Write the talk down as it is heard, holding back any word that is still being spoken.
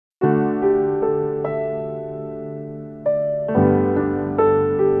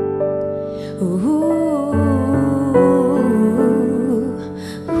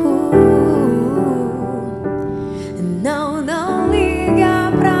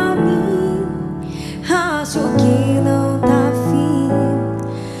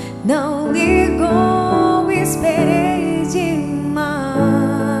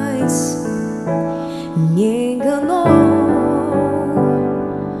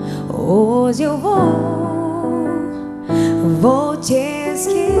Hoje eu vou te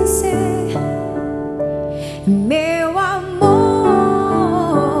esquecer, meu amor.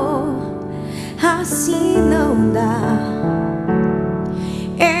 Assim não dá,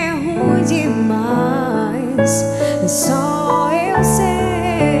 é ruim demais. Só eu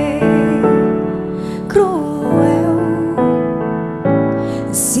sei, cruel.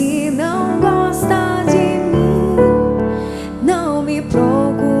 Se não gosta de mim, não me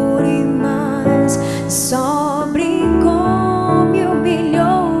procure mais. Só brincou, me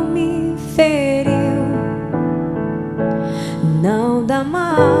humilhou, me feriu. Não dá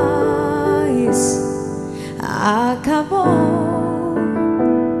mais, acabou.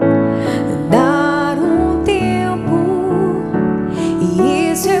 Dar um tempo,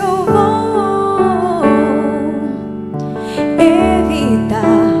 e isso eu vou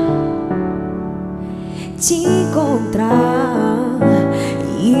evitar te encontrar.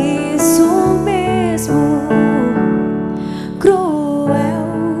 Isso mesmo, cruel.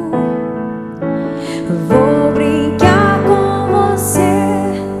 Vou brincar com você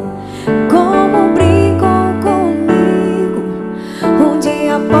como brincou comigo. Um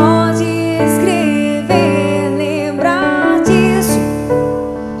dia pode escrever, lembrar disso.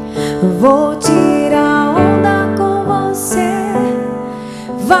 Vou tirar onda com você.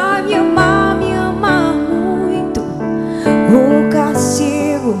 Vai me amar muito. O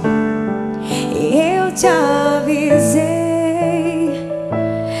castigo eu te avisei.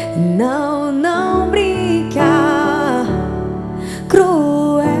 Não brincar,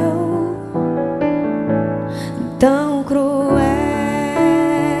 cruel, tão cruel.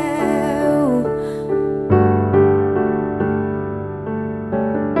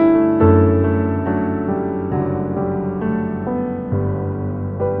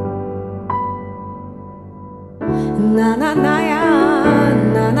 Na na na ya,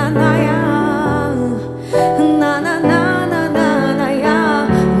 na na na ya, na na na na na na ya,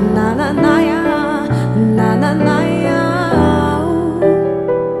 na na na ya, na na na ya.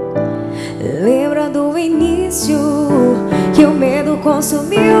 Lembra do início que o medo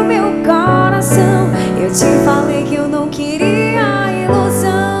consumiu meu coração? Eu te falei que eu não queria a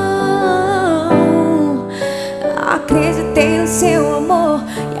ilusão. Acreditei no seu amor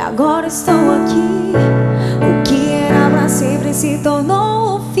e agora estou aqui. O que era pra sempre se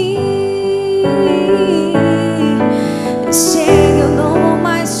tornou o fim. Chega, eu não vou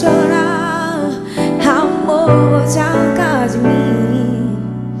mais chorar. Amor, vou te arrancar de mim.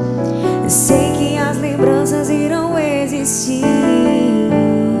 Sei que as lembranças irão existir,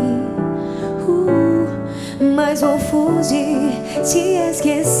 mas vou fugir, te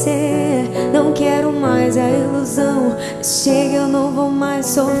esquecer. Não quero mais a ilusão. Chega, eu não vou mais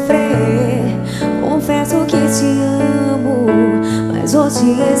sofrer. Confesso que te amo, mas vou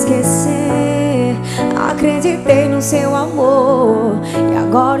te esquecer. Acreditei no seu amor e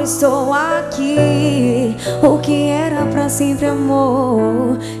agora estou aqui. O que era pra sempre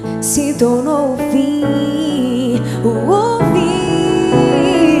amor se tornou o fim. O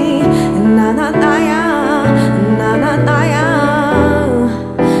fim. Na na na ya, na na na ya,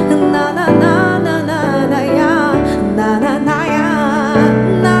 na na na na na na ya, na na na ya,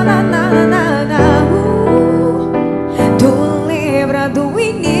 na na na na na. Tu lembra do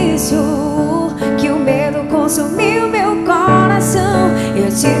início que o medo consumiu meu coração? Eu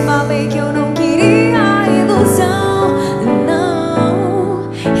te falei que eu não queria a ilusão.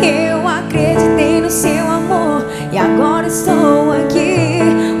 Não, eu acreditei no seu amor e agora estou aqui.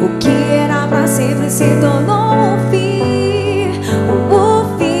 O que era pra sempre se tornou o fim. O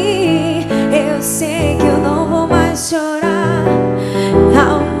fim. Eu sei que eu não vou mais chorar.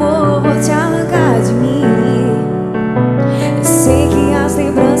 Amor, vou te arrancar de mim. Sei que as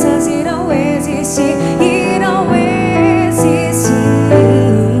lembranças irão existir,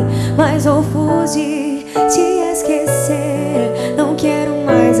 mas vou fugir, te esquecer. Não quero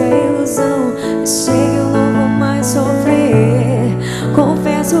mais a ilusão. Chega, eu não vou mais sofrer.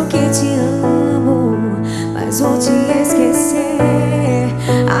 Confesso que te amo, mas vou te esquecer.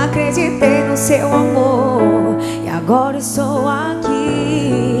 Acreditei no seu amor e agora estou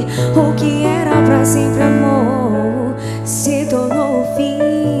aqui. O que era pra sempre amor se tornou o fim,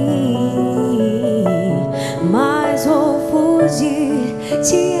 mas vou fugir,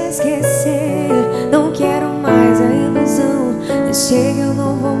 te esquecer. Não quero mais a ilusão. Chega, eu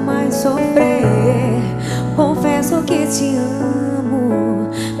não vou mais sofrer. Confesso que te amo,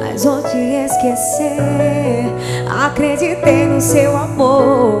 mas vou te esquecer. Acreditei no seu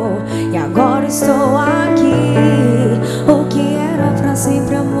amor e agora estou aqui. O que era pra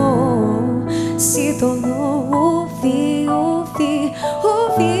sempre amor se tornou o fim, o fim,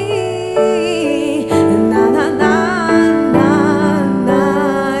 o fim.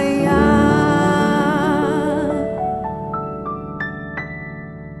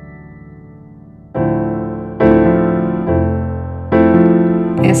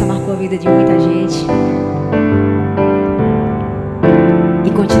 Essa marcou a vida de muita gente e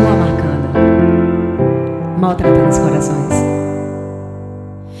continua marcando, maltratando os corações.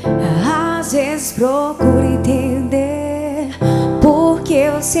 Às vezes procuro entender por que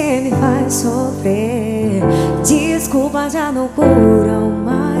você me faz sofrer. Desculpas já não curam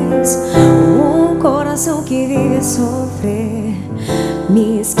mais um coração que vive a sofrer.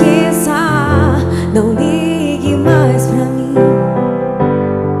 Me esqueça, não ligue mais pra mim.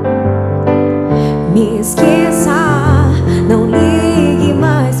 Me esqueça, não ligue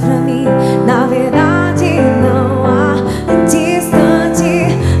mais pra mim. Na verdade não há distante,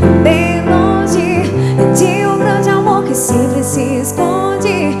 bem longe de um grande amor que sempre se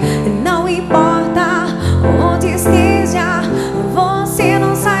esconde. Não importa onde esteja, você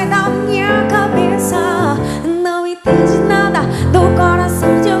não sai da minha cabeça. Não entende nada do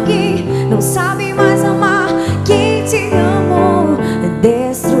coração de alguém, não sabe mais amar quem te amou.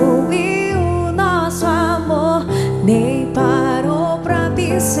 Destruiu nosso amor, nem parou pra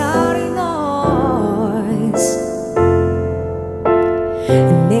pensar em nós.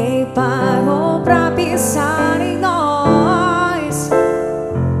 Nem parou pra pensar em nós.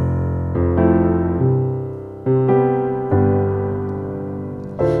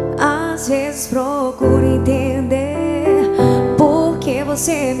 Às vezes procuro entender por que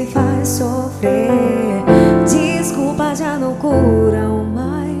você me faz sofrer. Desculpas já não curam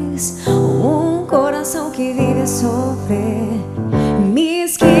mais um coração que vive a sofrer. Me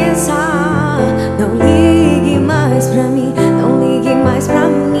esqueça, não ligue mais pra mim. Não ligue mais pra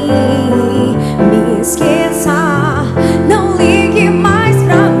mim. Me esqueça, não ligue mais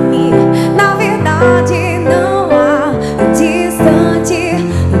pra mim. Na verdade não há distante,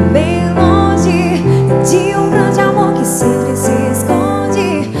 bem longe de um grande amor que sempre se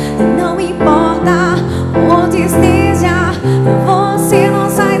esconde. Não importa onde esteja, você não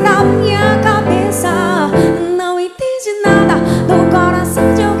sai da minha cabeça. Não entende nada do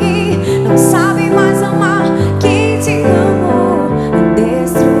coração de alguém, não sabe mais amar quem te amou.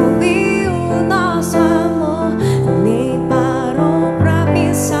 Destruiu nosso amor, nem parou pra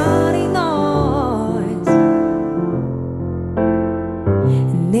pensar em nós.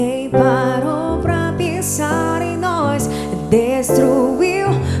 Nem parou pra pensar em nós. Destruiu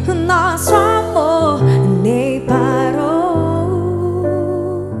nosso amor, nem parou.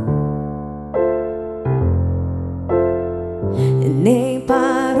 Nem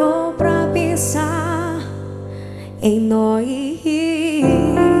parou pra pensar em nós.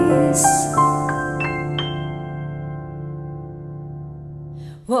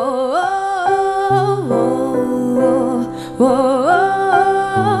 Oh, oh, oh, oh, oh, oh,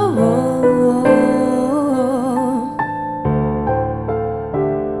 oh.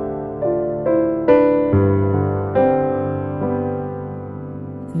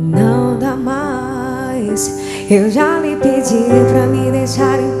 Não dá mais, eu já lhe pedi pra me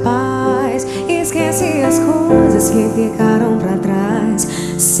deixar em paz. Esquece as coisas que ficaram pra trás,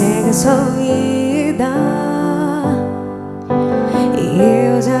 segue a sua vida.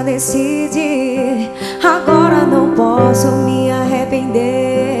 Eu já decidi, agora não posso me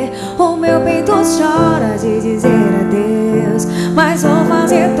arrepender. O meu peito chora de dizer adeus, mas vou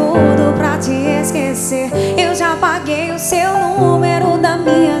fazer tudo pra te esquecer. Eu já apaguei o seu número da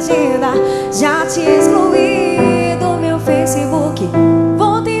minha agenda, já te excluí do meu Facebook.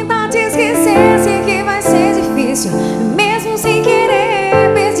 Vou tentar te esquecer, sei que vai ser difícil, mesmo sem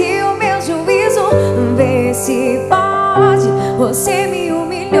querer. Perdi o meu juízo, vê se pode. Você me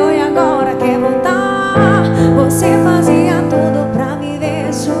humilhou e agora quer voltar. Você fazia tudo pra me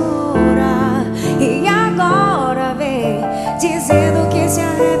ver chorar, e agora vem dizendo que se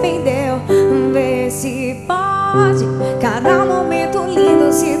arrependeu. Vê se pode cada momento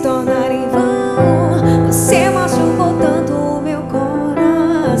lindo se tornar em vão. Você machucou tanto o meu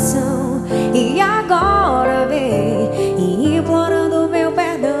coração, e agora vem implorando meu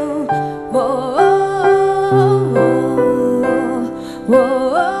perdão. Oh, oh, oh,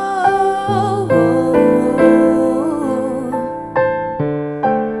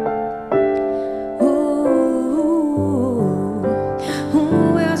 oh,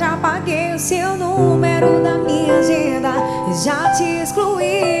 oh, eu já apaguei o seu número da minha agenda, já te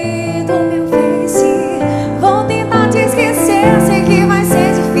excluí do meu Face. Vou tentar te esquecer, sei que vai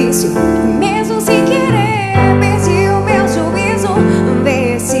ser difícil, mesmo sem querer. Perdi o meu juízo,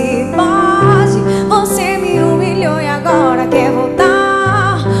 vê se pode. Você me humilhou e agora quer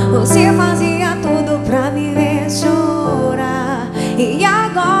voltar. Você fazia tudo pra me ver chorar, e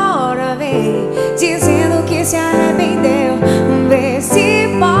agora vem dizendo que se arrependeu. Vê se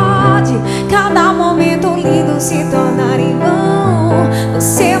pode cada momento lindo se tornar em vão.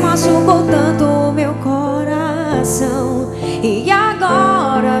 Você Você machucou tanto o meu coração, e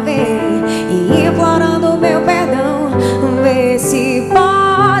agora vem implorando meu perdão. Vê se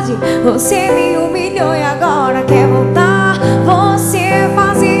pode. Você me humilhou e agora quer voltar. Você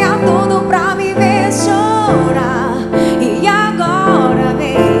fazia tudo pra me ver chorar, e agora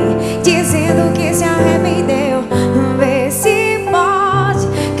vem dizendo que se arrependeu. Vê se pode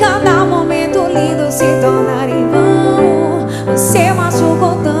cada momento lindo se tornar em vão. Você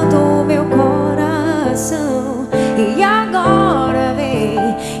machucou tanto o meu coração, e agora vem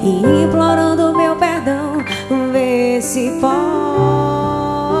implorando meu perdão. Vê se pode.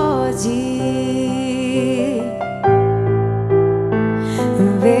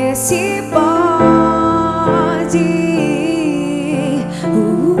 Vê se pode.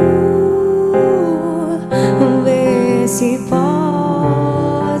 Vê se pode.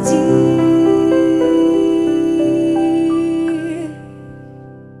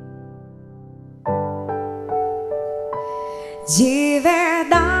 De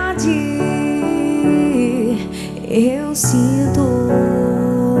verdade eu sinto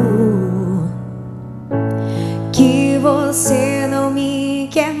que você não me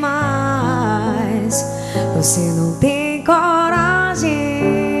quer mais. Você não tem coragem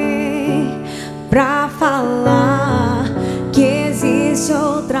pra falar que existe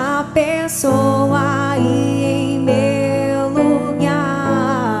outra pessoa aí em meu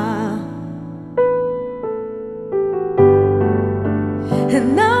lugar.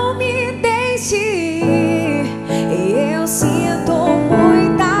 Não me deixe ir. Eu sinto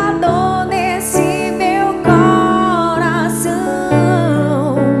muita dor nesse meu coração.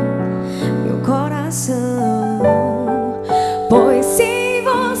 Meu coração. Pois sem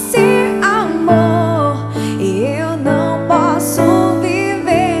você, amor, eu não posso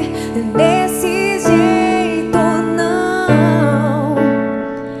viver desse jeito, não.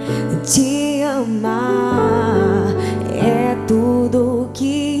 Te amar é tudo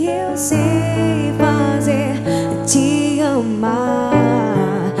que eu sei fazer. Te amar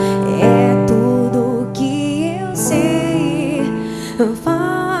é tudo que eu sei fazer.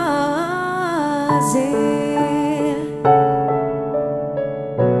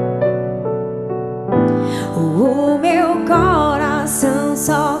 O meu coração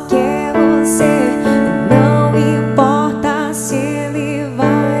só quer você. Não importa se ele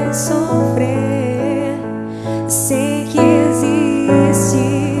vai sofrer. Sei que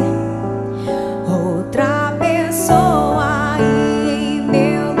existe outra pessoa aí em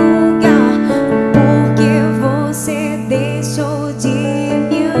meu lugar, porque você deixou de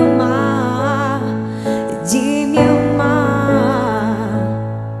me amar, de me amar.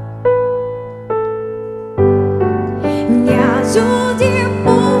 Me ajude,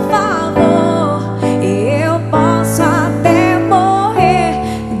 por favor. Eu posso até morrer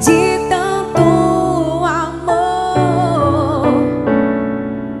de tanto amor.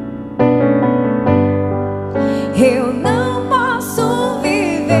 Eu não posso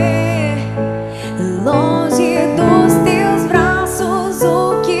viver longe dos teus braços.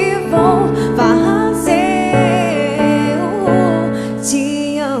 O que vou fazer?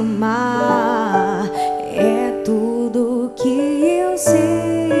 Te amar é tudo que eu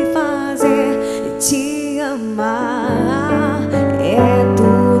sei fazer. Te amar é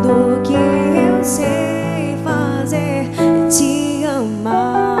tudo que eu sei fazer. Te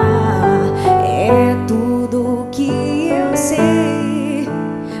amar é tudo que eu sei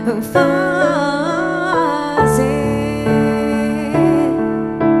fazer.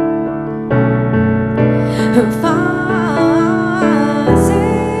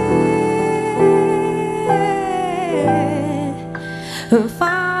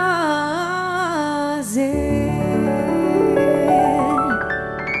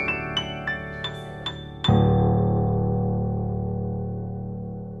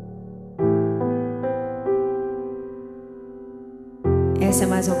 Essa é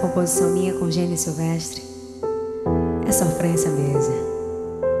mais uma composição minha com Gênio Silvestre. É sofrência, Mesa,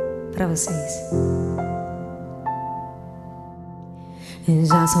 pra vocês.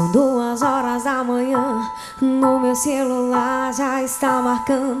 Já são 2 horas da manhã. No meu celular já está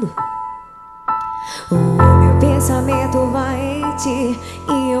marcando. O meu pensamento vai em ti,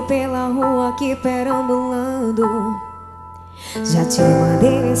 e eu pela rua aqui perambulando. Já te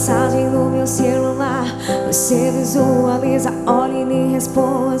mandei mensagem no meu celular. Você visualiza, olha e nem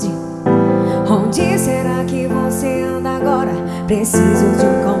responde. Onde será que você anda agora? Preciso de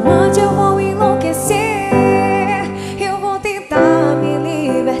um calmante, eu vou enlouquecer. Eu vou tentar me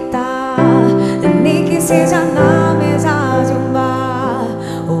libertar, nem que seja na mesa de um bar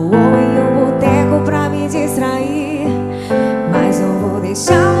ou em um boteco pra me distrair. Mas não vou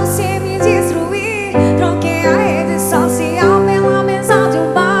deixar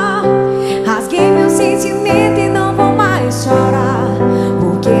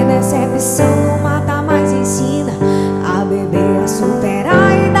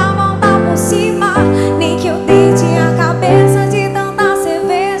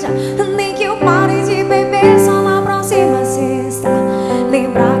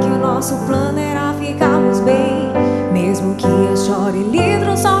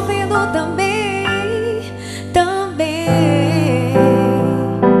litro sofrendo também, também.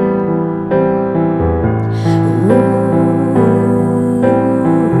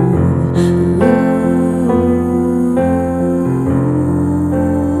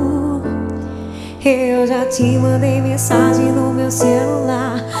 Eu já te mandei mensagem no meu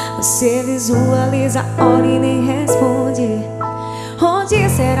celular, você visualiza a hora e nem responde. Onde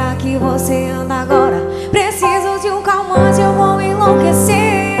será que você anda agora? Preciso de um calmante, eu vou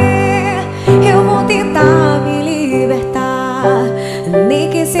enlouquecer. Eu vou tentar me libertar, nem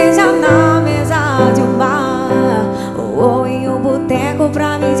que seja na mesa de um bar ou em um boteco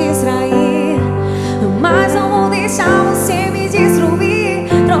pra me distrair. Mas não vou deixar você me destruir.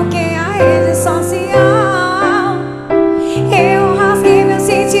 Troquei a rede social, eu rasguei meu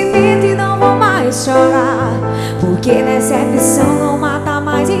sentimento e não vou mais chorar, porque decepção não mata,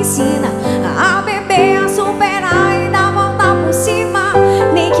 mas ensina a beber, a superar e dar volta por cima.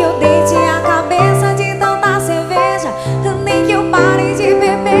 Nem que eu deite a cabeça de tanta cerveja, nem que eu pare de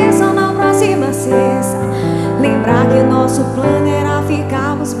beber só na próxima sexta. Lembrar que o nosso plano era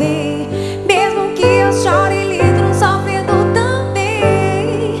ficarmos bem, mesmo que eu chore litro sofrendo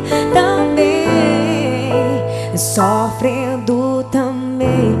também, também, sofrendo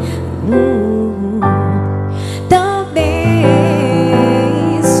também, também,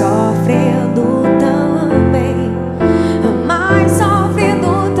 sofrendo também, mas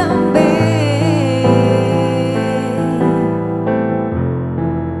sofrendo também,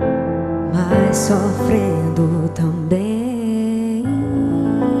 mas sofrendo também.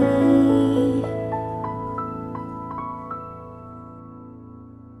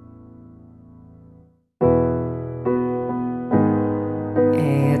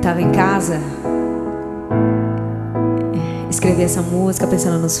 Eu tava em casa, escrevi essa música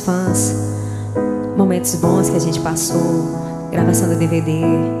pensando nos fãs, momentos bons que a gente passou, gravação do DVD,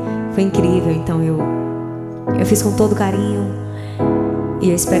 foi incrível. Então eu fiz com todo carinho e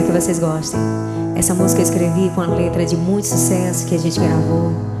eu espero que vocês gostem. Essa música eu escrevi com a letra de muito sucesso que a gente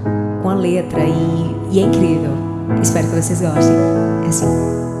gravou, com a letra, e é incrível. Espero que vocês gostem. É assim: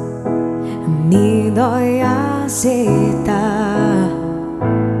 me dói aceitar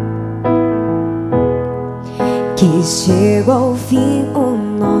que chegou ao fim o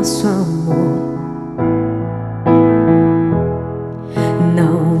nosso amor.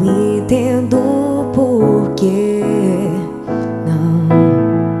 Não entendo porquê, não.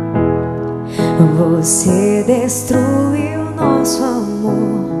 Você destruiu nosso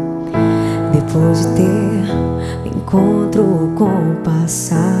amor depois de ter encontro com o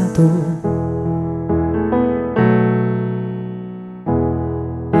passado.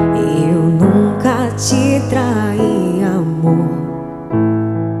 Eu nunca te traí, amor.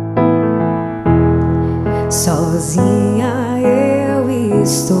 Sozinha eu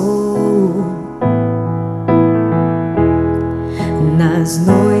estou nas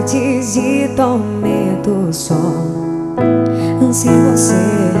noites de tormento só, sem você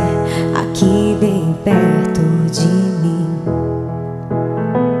aqui bem perto de mim.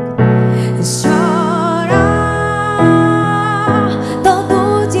 Chorar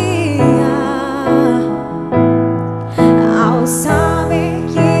todo dia ao saber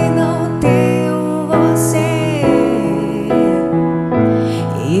que não tenho você.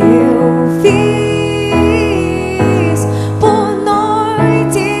 Eu fiz por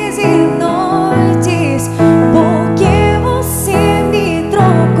noites e noites, porque você me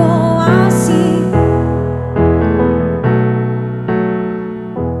trocou assim.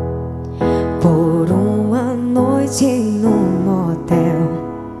 Por uma noite em um motel,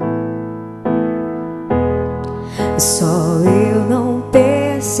 só eu não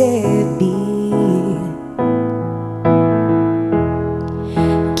percebi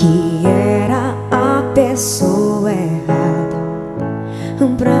que era a pessoa errada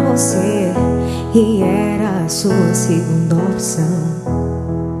pra você e era a sua segunda opção.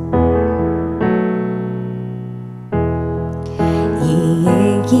 E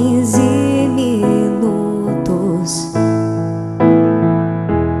em 15 minutos,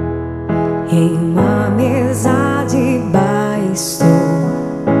 em uma mesa de bar estou.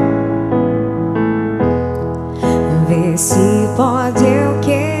 Vê se pode eu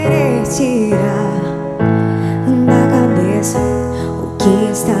querer tirar da cabeça o que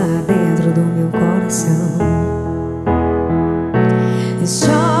está dentro do meu coração.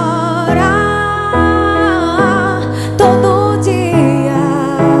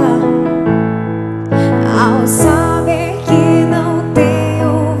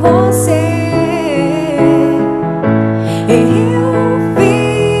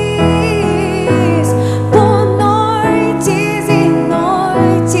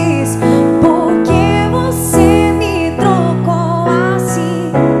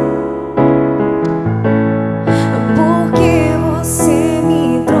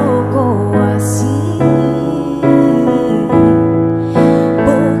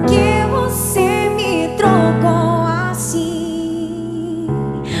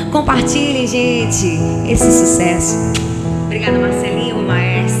 sucesso.